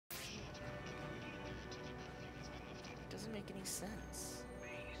doesn't make any sense.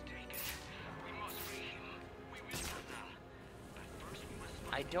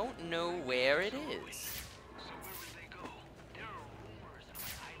 I don't know where it is.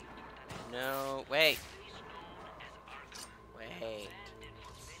 No, wait. Wait.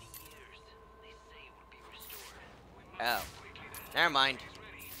 Oh. Never mind.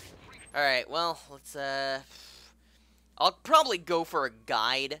 Alright, well, let's, I'll probably go for a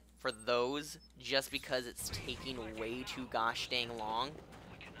guide for those, just because it's taking way too gosh dang long.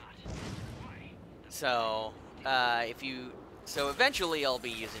 So, so eventually I'll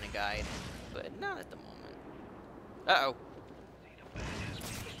be using a guide, but not at the moment. Uh-oh.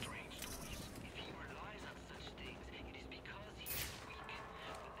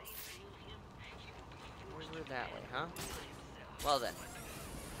 We're that way, huh? Well then.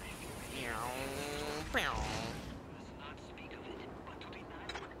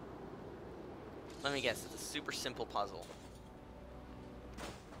 Let me guess, it's a super simple puzzle.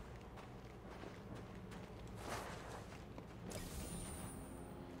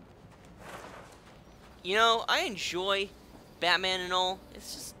 You know, I enjoy Batman and all.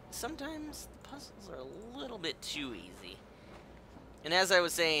 It's just sometimes the puzzles are a little bit too easy. And as I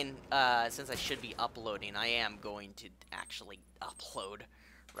was saying, since I should be uploading, I am going to actually upload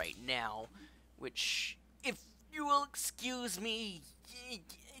right now. Which, if you will excuse me,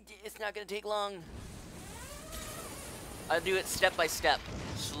 it's not going to take long. I'll do it step by step,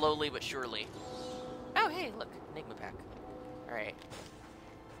 slowly but surely. Oh, hey, look, Enigma pack. Alright.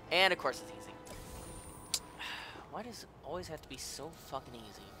 And, of course, it's easy. Why does it always have to be so fucking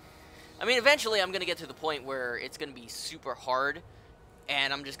easy? I mean, eventually I'm going to get to the point where it's going to be super hard,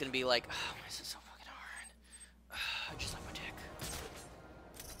 and I'm just going to be like, oh, this is so fucking hard. Just like my dick.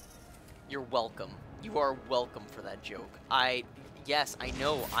 You're welcome. You are welcome for that joke. Yes, I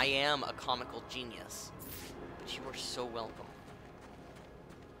know, I am a comical genius. But you are so welcome.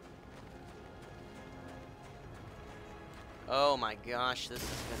 Oh my gosh, this is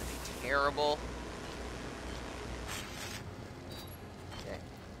gonna be terrible. Okay.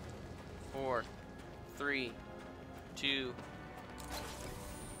 4, 3, 2.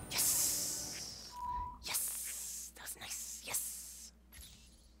 Yes! Yes! That was nice. Yes!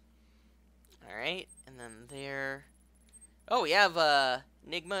 Alright, and then there. Oh, we have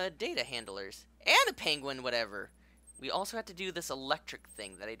Enigma data handlers. And a penguin, whatever. We also have to do this electric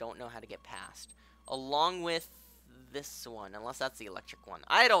thing that I don't know how to get past. Along with this one, unless that's the electric one.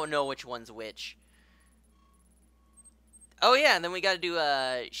 I don't know which one's which. Oh yeah, and then we gotta do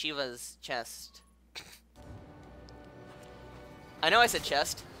Shiva's chest. I know I said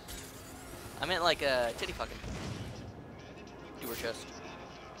chest. I meant like titty fucking. Do her chest.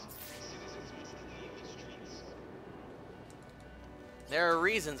 There are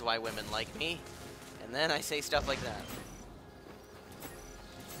reasons why women like me, and then I say stuff like that.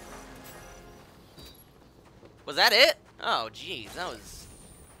 Was that it? Oh, jeez, that was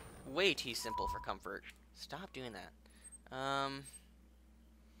way too simple for comfort. Stop doing that.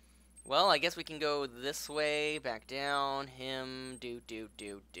 Well, I guess we can go this way, back down, him, do.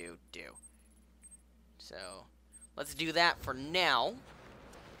 So, let's do that for now,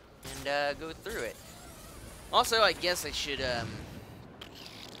 and go through it. Also, I guess I should,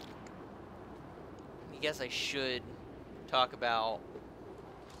 talk about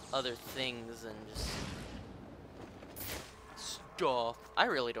other things and just stuff. I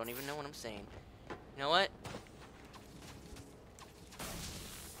really don't even know what I'm saying. You know what?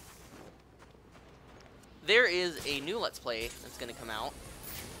 There is a new Let's Play that's going to come out,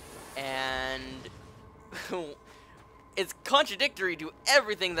 and it's contradictory to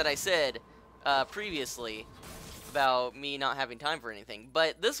everything that I said previously about me not having time for anything.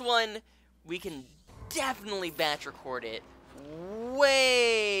 But this one, we can definitely batch record it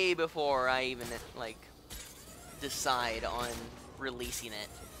way before I even, like, decide on releasing it.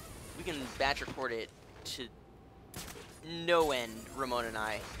 We can batch record it to no end, Ramon and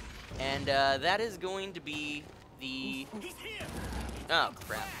I. And that is going to be the... Oh,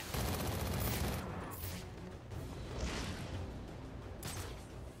 crap.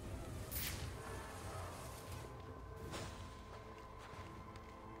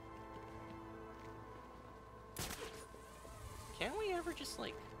 Can't we ever just,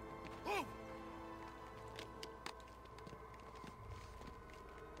 like...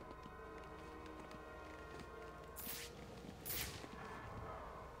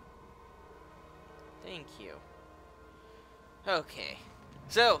 Thank you. Okay.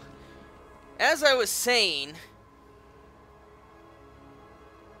 So, as I was saying...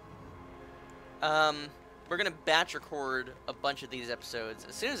 we're gonna batch record a bunch of these episodes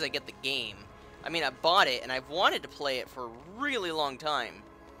as soon as I get the game. I mean, I bought it, and I've wanted to play it for a really long time.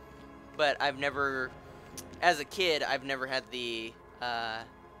 But I've never, as a kid, I've never had the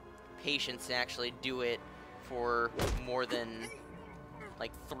patience to actually do it for more than,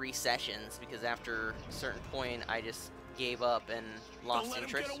 like, 3 sessions. Because after a certain point, I just gave up and lost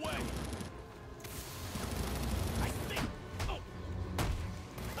interest.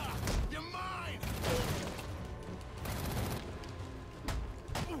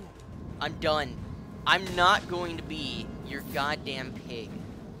 I'm done. I'm not going to be your goddamn pig.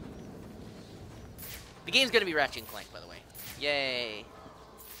 The game's gonna be Ratchet & Clank, by the way. Yay.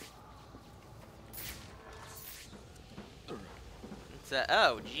 It's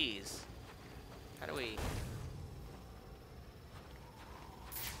oh, jeez. How do we...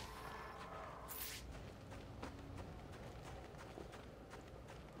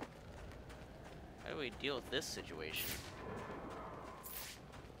 How do we deal with this situation?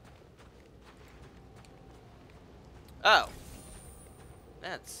 Oh.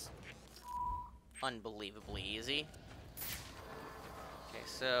 That's unbelievably easy. Okay,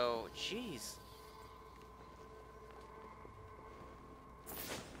 so, jeez.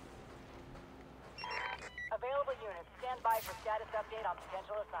 Available units, stand by for status update on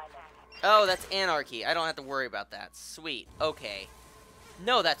potential assignment. Oh, that's Anarchy. I don't have to worry about that. Sweet. Okay.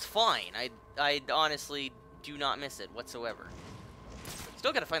 No, that's fine. I honestly do not miss it whatsoever.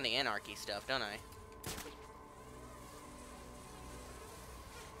 Still gotta find the Anarchy stuff, don't I?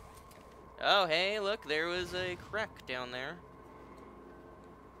 Oh, hey, look, there was a crack down there.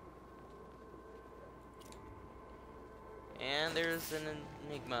 And there's an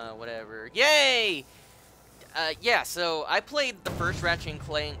Enigma, whatever. Yay! Yeah, so I played the first Ratchet &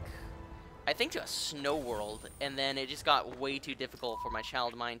 Clank, I think, to a snow world, and then it just got way too difficult for my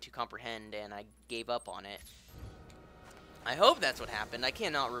child mind to comprehend, and I gave up on it. I hope that's what happened. I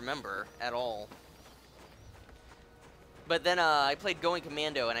cannot remember at all. But then I played Going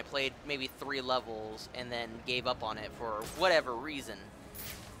Commando, and I played maybe 3 levels, and then gave up on it for whatever reason.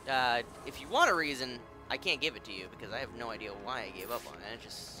 If you want a reason, I can't give it to you, because I have no idea why I gave up on it.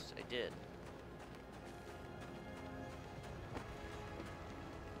 I did.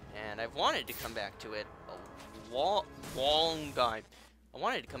 And I've wanted to come back to it a long time. I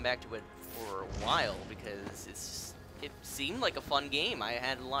wanted to come back to it for a while, because it seemed like a fun game. I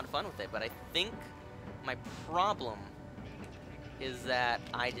had a lot of fun with it, but I think my problem is that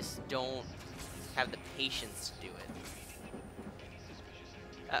I just don't have the patience to do it.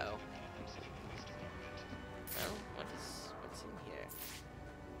 Uh-oh. Well, what's in here?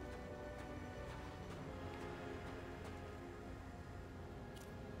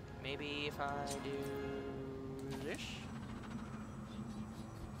 Maybe if I do this?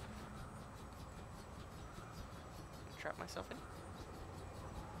 Trap myself in?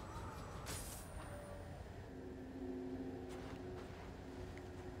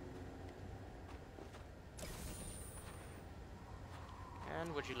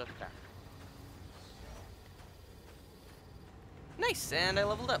 And would you look at that? Nice, and I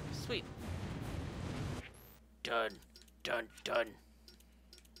leveled up. Sweet. Done. Done. Done.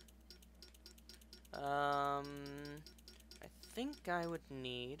 I think I would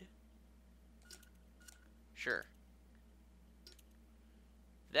need... Sure.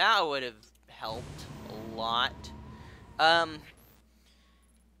 That would have helped a lot.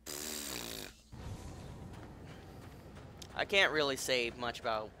 I can't really say much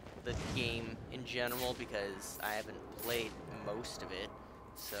about the game in general because I haven't played most of it.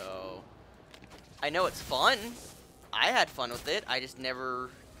 So, I know it's fun. I had fun with it. I just never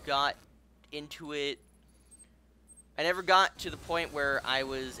got into it. I never got to the point where I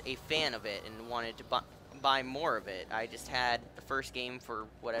was a fan of it and wanted to buy more of it. I just had the first game for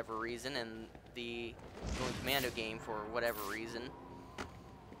whatever reason and the Going Commando game for whatever reason.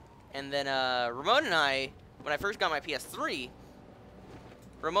 And then Ramon and I, when I first got my PS3,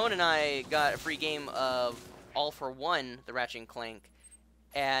 Ramon and I got a free game of All for One, the Ratchet & Clank,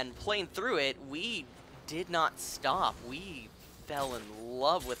 and playing through it, we did not stop. We fell in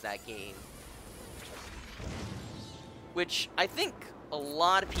love with that game. Which I think a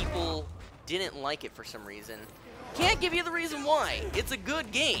lot of people didn't like it for some reason. Can't give you the reason why. It's a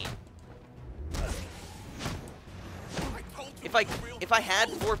good game. If I had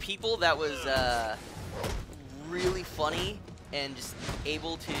 4 people that was really funny and just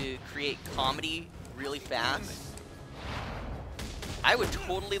able to create comedy really fast, I would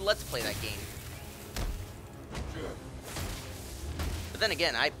totally let's play that game. But then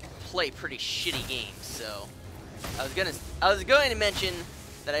again, I play pretty shitty games, so I was going to mention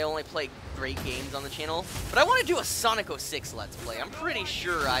that I only play great games on the channel, but I want to do a Sonic 06 Let's Play. I'm pretty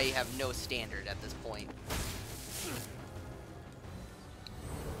sure I have no standard at this point.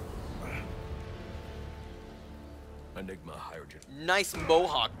 Enigma hired you. Nice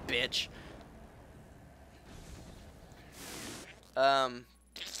mohawk, bitch.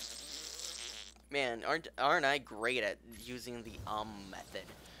 Man, aren't I great at using the method?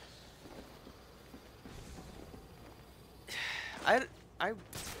 I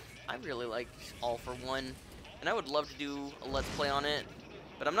really like All for One, and I would love to do a Let's Play on it,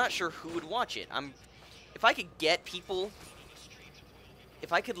 but I'm not sure who would watch it. If I could get people,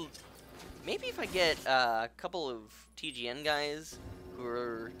 maybe if I get a couple of TGN guys who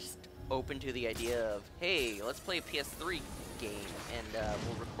are just open to the idea of, hey, let's play a PS3 game, and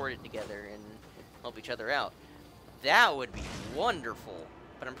we'll record it together and help each other out. That would be wonderful,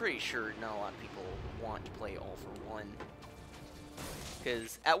 but I'm pretty sure not a lot of people want to play All for One.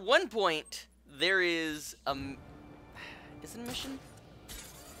 Because at one point, there is a... Is it a mission?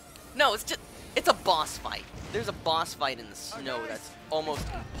 No, it's a boss fight. There's a boss fight in the snow that's almost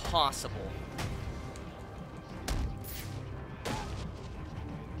impossible.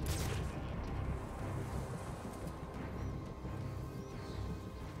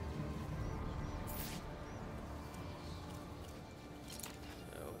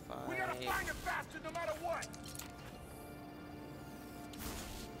 We gotta find it faster no matter what!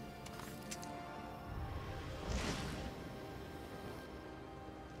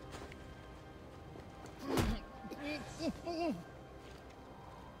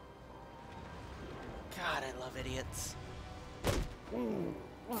 God, I love idiots.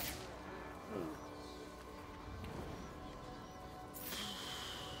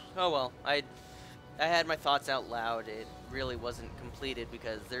 Oh well, I had my thoughts out loud. It really wasn't completed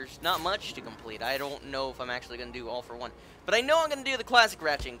because there's not much to complete. I don't know if I'm actually going to do All for One. But I know I'm going to do the classic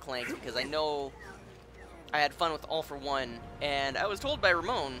Ratchet & Clank because I know I had fun with All for One. And I was told by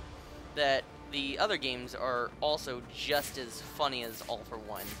Ramon that the other games are also just as funny as All for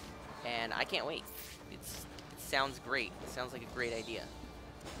One. And I can't wait. It sounds great. It sounds like a great idea.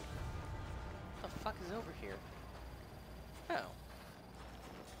 What the fuck is over here? Oh.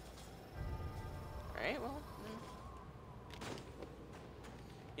 Alright, well.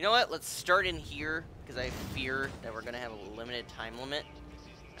 You know what? Let's start in here, because I fear that we're going to have a limited time limit.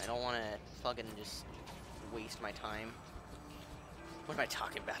 I don't want to fucking just waste my time. What am I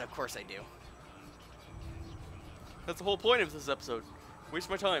talking about? Of course I do. That's the whole point of this episode. Waste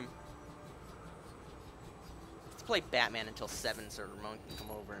my time. Let's play Batman until 7 so Ramon can come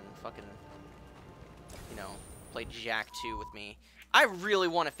over and fucking, you know, play Jak 2 with me. I really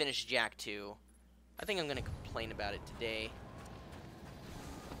want to finish Jak 2. I think I'm going to complain about it today.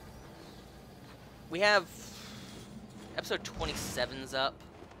 We have episode 27's up.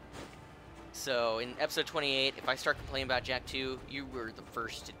 So in episode 28, if I start complaining about Jak 2, you were the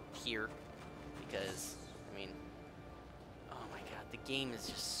first to hear. Because, I mean, oh my god, the game is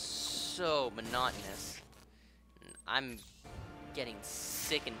just so monotonous. And I'm getting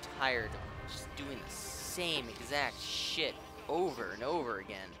sick and tired of just doing the same exact shit over and over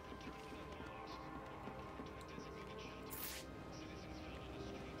again.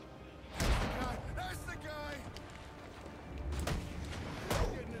 That's the guy!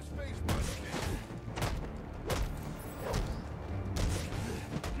 Getting his face busted.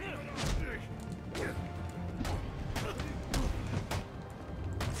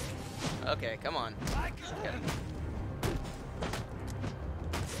 Okay, come on.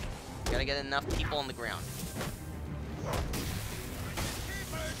 Gotta get enough people on the ground.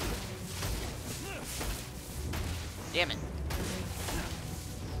 Damn it.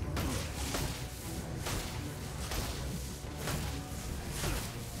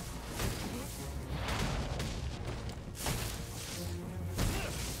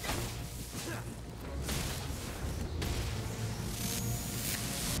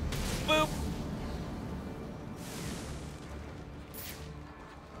 Boop.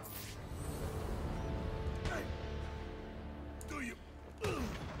 Do you?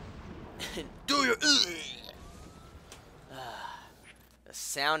 Do your the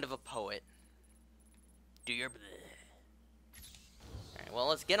sound of a poet. Do your Alright, well,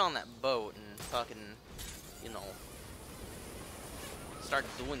 let's get on that boat and fucking, you know, start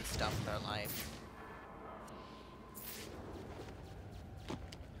doing stuff with our life.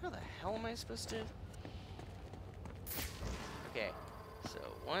 How the hell am I supposed to? Okay, so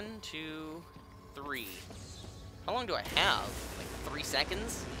 1, 2, 3. How long do I have? Like 3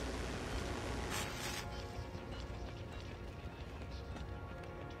 seconds?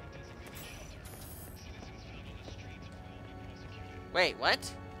 Wait,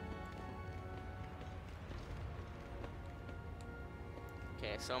 what?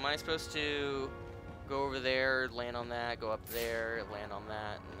 so am I supposed to go over there, land on that, go up there, land on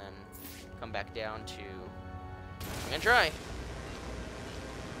that, and then come back down to... I'm gonna try.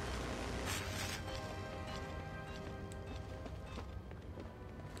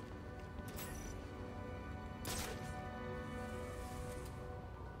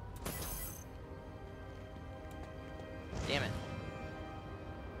 Damn it.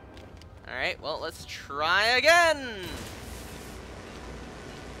 Alright, well, let's try again!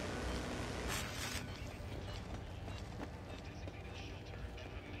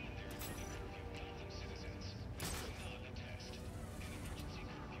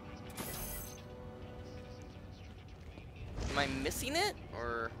 Am I missing it?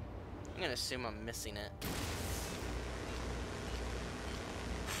 Or... I'm gonna assume I'm missing it.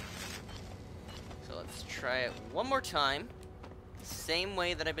 So let's try it one more time. Same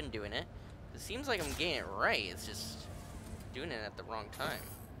way that I've been doing it. It seems like I'm getting it right. It's just doing it at the wrong time.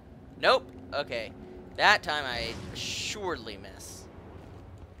 Nope. Okay. That time I assuredly miss.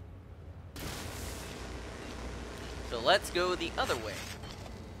 So let's go the other way.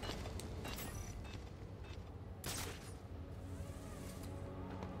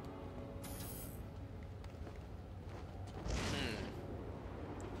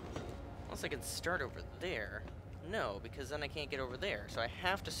 Unless I can start over there. No, because then I can't get over there. So I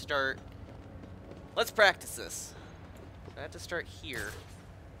have to start... Let's practice this. So I have to start here.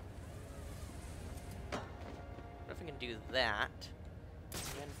 What if I can do that? And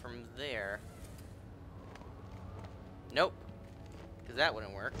then from there... Nope. Because that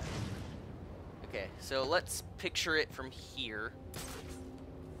wouldn't work. Okay, so let's picture it from here.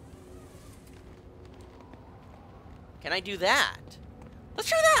 Can I do that? Let's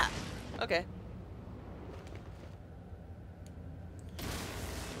try that! Okay.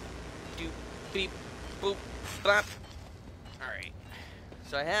 Doop, beep, boop, bop. Alright.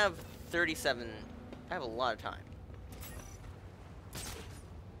 So I have 37. I have a lot of time.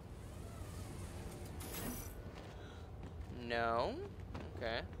 No.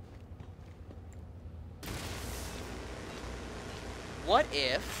 Okay. What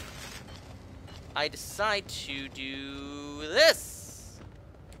if I decide to do this?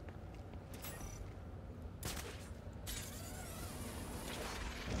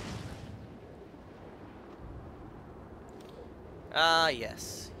 Ah,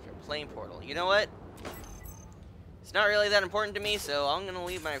 yes. You're playing Portal. You know what? It's not really that important to me, so I'm gonna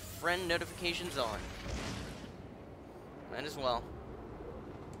leave my friend notifications on. Might as well.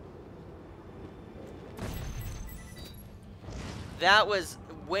 That was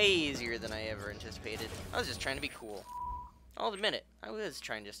way easier than I ever anticipated. I was just trying to be cool. I'll admit it. I was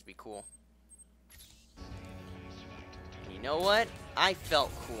trying just to be cool. You know what? I felt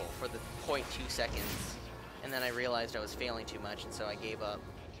cool for the 0.2 seconds. And then I realized I was failing too much, and so I gave up.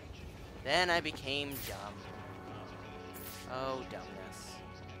 Then I became dumb. Oh, dumbness.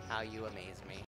 How you amaze me.